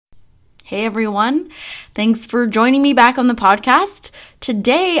Hey everyone, thanks for joining me back on the podcast.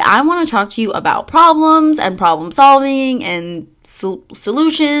 Today I want to talk to you about problems and problem solving and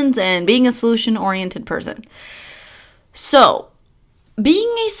solutions and being a solution-oriented person. So,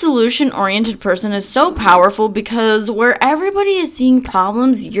 being a solution-oriented person is so powerful because where everybody is seeing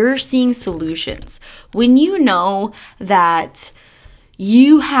problems, you're seeing solutions. When you know that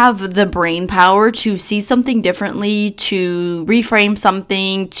you have the brain power to see something differently, to reframe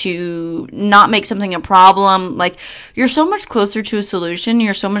something, to not make something a problem, like you're so much closer to a solution,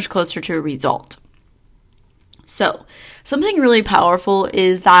 you're so much closer to a result. So, something really powerful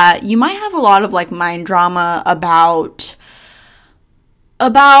is that you might have a lot of mind drama about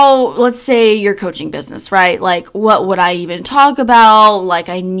let's say your coaching business, right? Like, what would I even talk about? Like,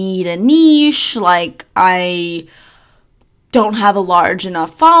 I need a niche, like I don't have a large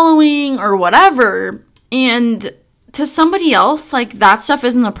enough following or whatever. And to somebody else, that stuff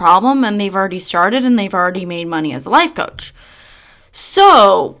isn't a problem and they've already started and they've already made money as a life coach.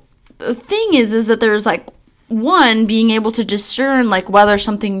 So the thing is that there's one, being able to discern whether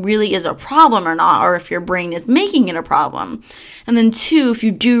something really is a problem or not, or if your brain is making it a problem. And then two, if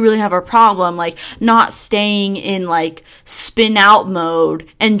you do really have a problem, not staying in spin out mode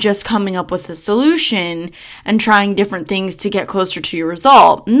and just coming up with a solution and trying different things to get closer to your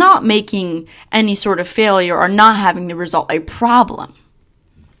result, not making any sort of failure or not having the result a problem.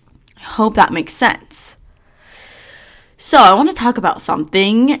 I hope that makes sense. So I want to talk about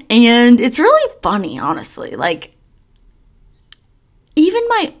something, and it's really funny, honestly. Even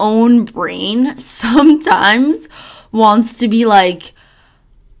my own brain sometimes wants to be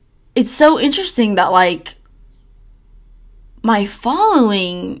it's so interesting that my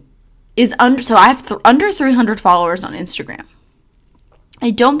following is so I have under 300 followers on Instagram. I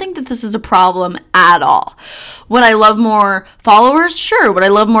don't think that this is a problem at all. Would I love more followers? Sure. Would I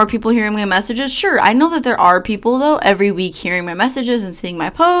love more people hearing my messages? Sure. I know that there are people, though, every week hearing my messages and seeing my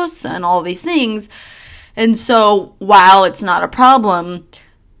posts and all these things. And so while it's not a problem,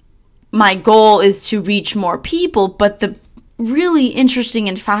 my goal is to reach more people. But the really interesting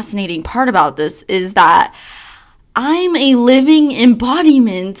and fascinating part about this is that I'm a living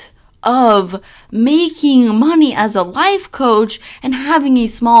embodiment of making money as a life coach and having a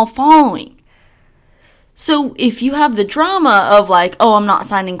small following. So if you have the drama of I'm not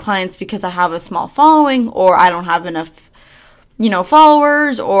signing clients because I have a small following, or I don't have enough,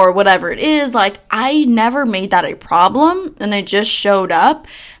 followers, or whatever it is, I never made that a problem, and I just showed up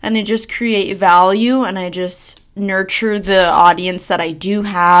and I just create value and I just nurture the audience that I do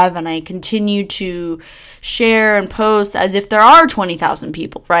have, and I continue to share and post as if there are 20,000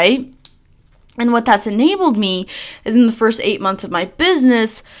 people, right? And what that's enabled me is in the first 8 months of my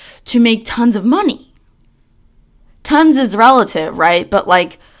business to make tons of money. Tons is relative, right?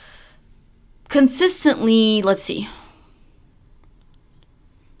 But consistently,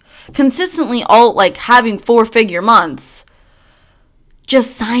 consistently all having 4-figure months,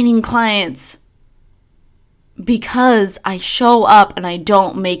 just signing clients because I show up and I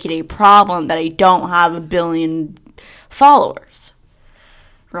don't make it a problem that I don't have 1 billion followers,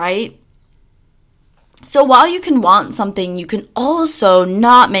 right? So while you can want something, you can also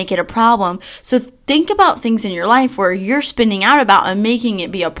not make it a problem. So think about things in your life where you're spinning out about and making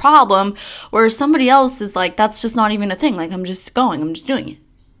it be a problem, whereas somebody else is that's just not even a thing. I'm just doing it.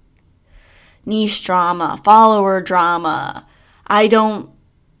 Niche drama, follower drama.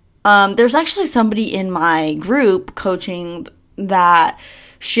 There's actually somebody in my group coaching that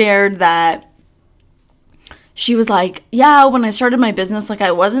shared that she was yeah, when I started my business,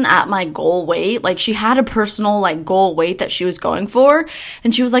 I wasn't at my goal weight. She had a personal, goal weight that she was going for.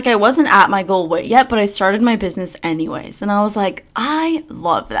 And she was I wasn't at my goal weight yet, but I started my business anyways. And I was I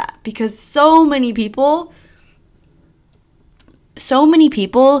love that, because so many people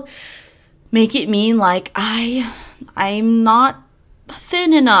make it mean I'm not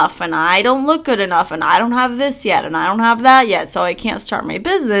thin enough, and I don't look good enough, and I don't have this yet, and I don't have that yet, so I can't start my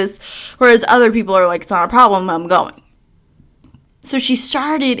business, whereas other people are it's not a problem, I'm going. So she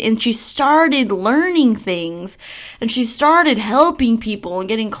started learning things, and she started helping people and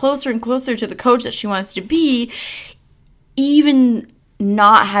getting closer and closer to the coach that she wants to be, even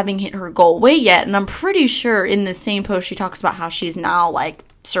not having hit her goal weight yet. And I'm pretty sure in the same post she talks about how she's now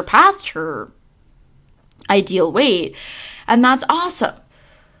surpassed her ideal weight. And that's awesome.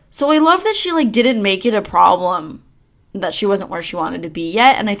 So I love that she didn't make it a problem that she wasn't where she wanted to be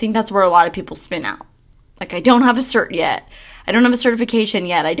yet. And I think that's where a lot of people spin out. I don't have a cert yet. I don't have a certification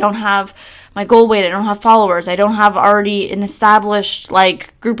yet. I don't have my goal weight. I don't have followers. I don't have already an established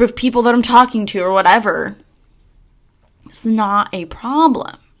group of people that I'm talking to or whatever. It's not a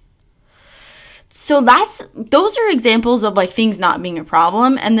problem. So those are examples of like things not being a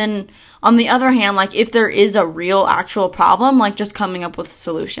problem. And then on the other hand, like if there is a real actual problem, like just coming up with a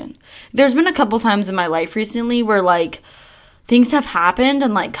solution. There's been a couple times in my life recently where like things have happened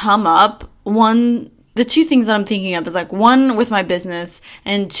and like come up. The two things that I'm thinking of is like one with my business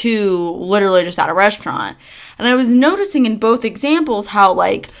and two literally just at a restaurant. And I was noticing in both examples how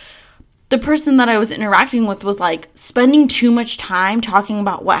like the person that I was interacting with was like spending too much time talking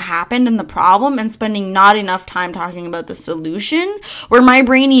about what happened and the problem and spending not enough time talking about the solution, where my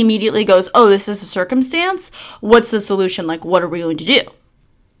brain immediately goes, oh, this is a circumstance. What's the solution? Like, what are we going to do?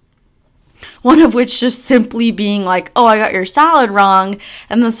 One of which just simply being like, oh, I got your salad wrong.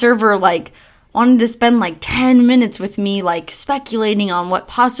 And the server like wanted to spend like 10 minutes with me like speculating on what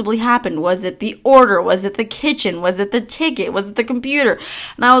possibly happened. Was it the order? Was it the kitchen? Was it the ticket? Was it the computer?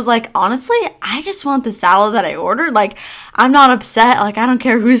 And I was like, honestly, I just want the salad that I ordered. Like, I'm not upset. Like, I don't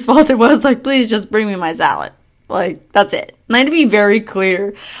care whose fault it was. Like, please just bring me my salad. Like, that's it. And I had to be very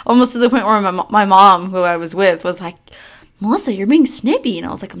clear, almost to the point where my mom, who I was with, was like, Melissa, you're being snippy. And I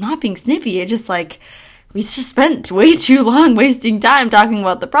was like, I'm not being snippy. It just like, we just spent way too long wasting time talking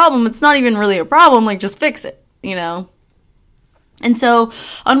about the problem. It's not even really a problem. Like, just fix it, you know? And so,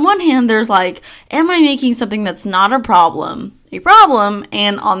 on one hand, there's like, am I making something that's not a problem?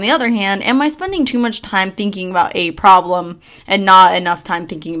 And on the other hand, am I spending too much time thinking about a problem and not enough time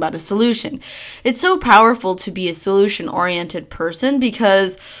thinking about a solution? It's so powerful to be a solution-oriented person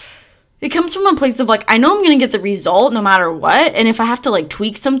because it comes from a place of like, I know I'm going to get the result no matter what. And if I have to like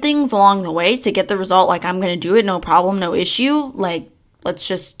tweak some things along the way to get the result, like I'm going to do it, no problem, no issue. Like, let's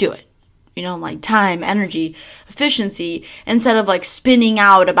just do it. You know, like time, energy, efficiency, instead of like spinning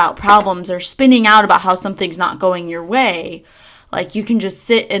out about problems or spinning out about how something's not going your way. Like you can just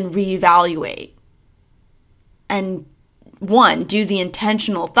sit and reevaluate and do the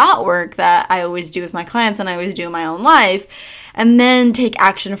intentional thought work that I always do with my clients and I always do in my own life, and then take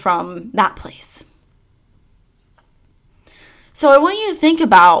action from that place. So I want you to think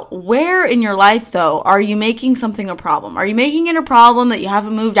about where in your life, though, are you making something a problem? Are you making it a problem that you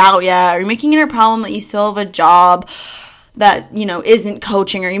haven't moved out yet? Are you making it a problem that you still have a job that, you know, isn't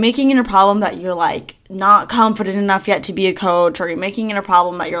coaching? Are you making it a problem that you're like not confident enough yet to be a coach? Or are you making it a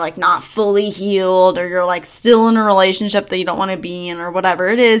problem that you're like not fully healed, or you're like still in a relationship that you don't want to be in, or whatever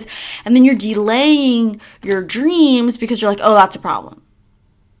it is? And then you're delaying your dreams because you're like, oh, that's a problem.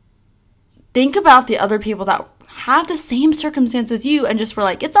 Think about the other people that have the same circumstance as you and just were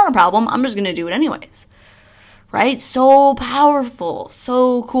like, it's not a problem, I'm just going to do it anyways. Right? So powerful,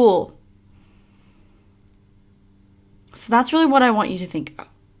 so cool. So that's really what I want you to think about.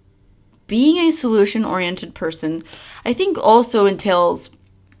 Being a solution-oriented person, I think also entails,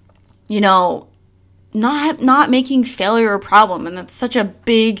 you know, not making failure a problem. And that's such a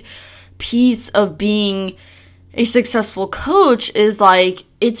big piece of being a successful coach, is like,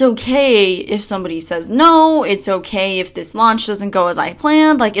 it's okay if somebody says no. It's okay if this launch doesn't go as I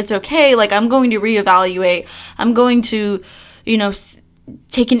planned. Like, it's okay. Like, I'm going to reevaluate. I'm going to, you know,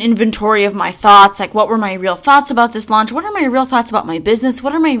 take an inventory of my thoughts. Like, what were my real thoughts about this launch? What are my real thoughts about my business?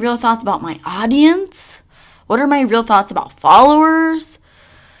 What are my real thoughts about my audience? What are my real thoughts about followers?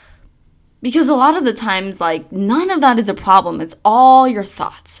 Because a lot of the times, like, none of that is a problem. It's all your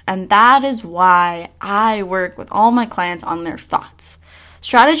thoughts. And that is why I work with all my clients on their thoughts.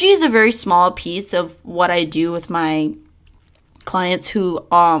 Strategy is a very small piece of what I do with my clients who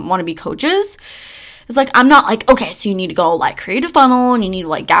want to be coaches. It's like, I'm not like, okay, so you need to go like create a funnel and you need to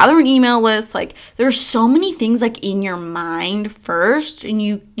like gather an email list. Like, there's so many things like in your mind first, and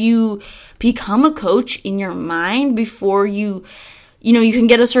you become a coach in your mind before you can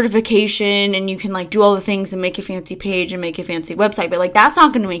get a certification and you can like do all the things and make a fancy page and make a fancy website, but like that's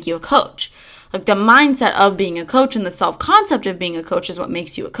not going to make you a coach. Like, the mindset of being a coach and the self-concept of being a coach is what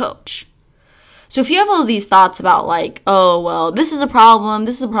makes you a coach. So if you have all these thoughts about like, oh, well, this is a problem,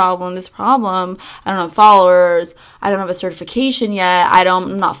 this is a problem, this problem, I don't have followers, I don't have a certification yet,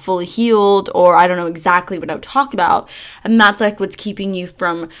 I'm not fully healed, or I don't know exactly what I would talk about, and that's like what's keeping you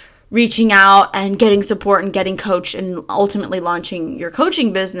from reaching out and getting support and getting coached and ultimately launching your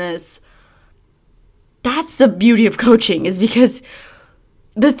coaching business. That's the beauty of coaching, is because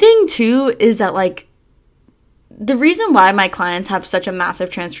the thing too is that like the reason why my clients have such a massive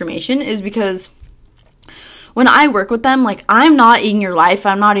transformation is because when I work with them, like, I'm not in your life,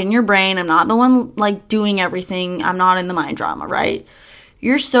 I'm not in your brain, I'm not the one like doing everything, I'm not in the mind drama, right?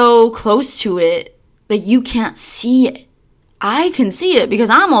 You're so close to it that you can't see it. I can see it because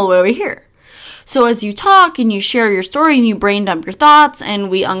I'm all the way over here. So as you talk and you share your story and you brain dump your thoughts and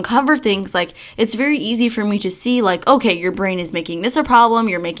we uncover things, like, it's very easy for me to see, like, okay, your brain is making this a problem,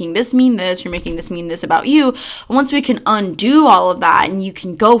 you're making this mean this, you're making this mean this about you. Once we can undo all of that and you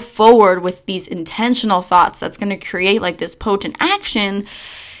can go forward with these intentional thoughts, that's going to create like this potent action.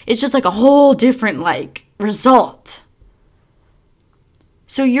 It's just like a whole different like result.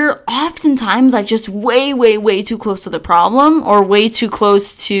 So you're oftentimes like just way, way, way too close to the problem, or way too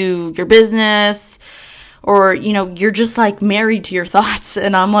close to your business, or, you know, you're just like married to your thoughts.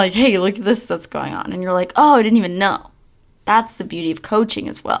 And I'm like, hey, look at this that's going on. And you're like, oh, I didn't even know. That's the beauty of coaching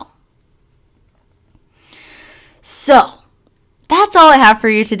as well. So that's all I have for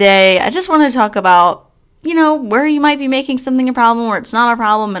you today. I just want to talk about, you know, where you might be making something a problem, where it's not a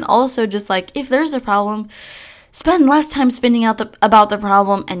problem. And also just like, if there's a problem, spend less time spinning out about the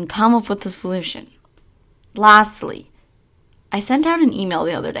problem and come up with the solution. Lastly, I sent out an email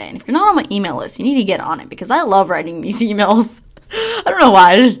the other day, and if you're not on my email list, you need to get on it because I love writing these emails. I don't know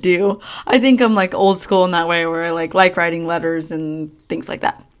why, I just do. I think I'm like old school in that way where I like writing letters and things like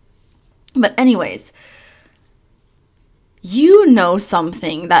that. But anyways, you know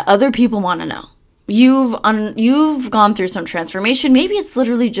something that other people want to know. You've gone through some transformation. Maybe it's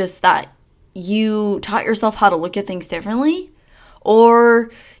literally just that you taught yourself how to look at things differently, or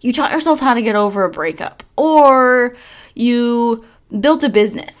you taught yourself how to get over a breakup, or you built a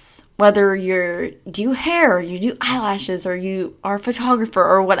business, whether you do hair, or you do eyelashes, or you are a photographer,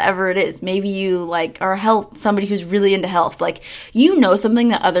 or whatever it is. Maybe you like are somebody who's really into health. Like, you know something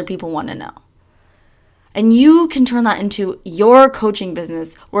that other people want to know. And you can turn that into your coaching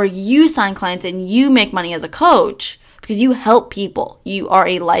business where you sign clients and you make money as a coach because you help people. You are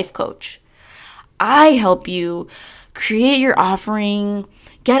a life coach. I help you create your offering,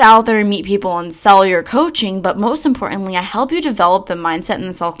 get out there and meet people and sell your coaching. But most importantly, I help you develop the mindset and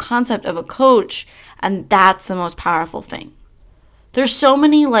the self-concept of a coach. And that's the most powerful thing. There's so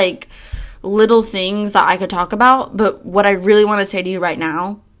many like little things that I could talk about. But what I really want to say to you right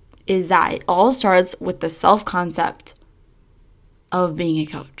now is that it all starts with the self-concept of being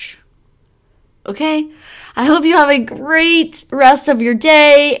a coach. Okay? I hope you have a great rest of your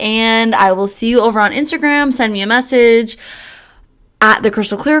day, and I will see you over on Instagram. Send me a message at The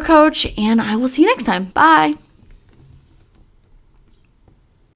Crystal Clear Coach, and I will see you next time. Bye.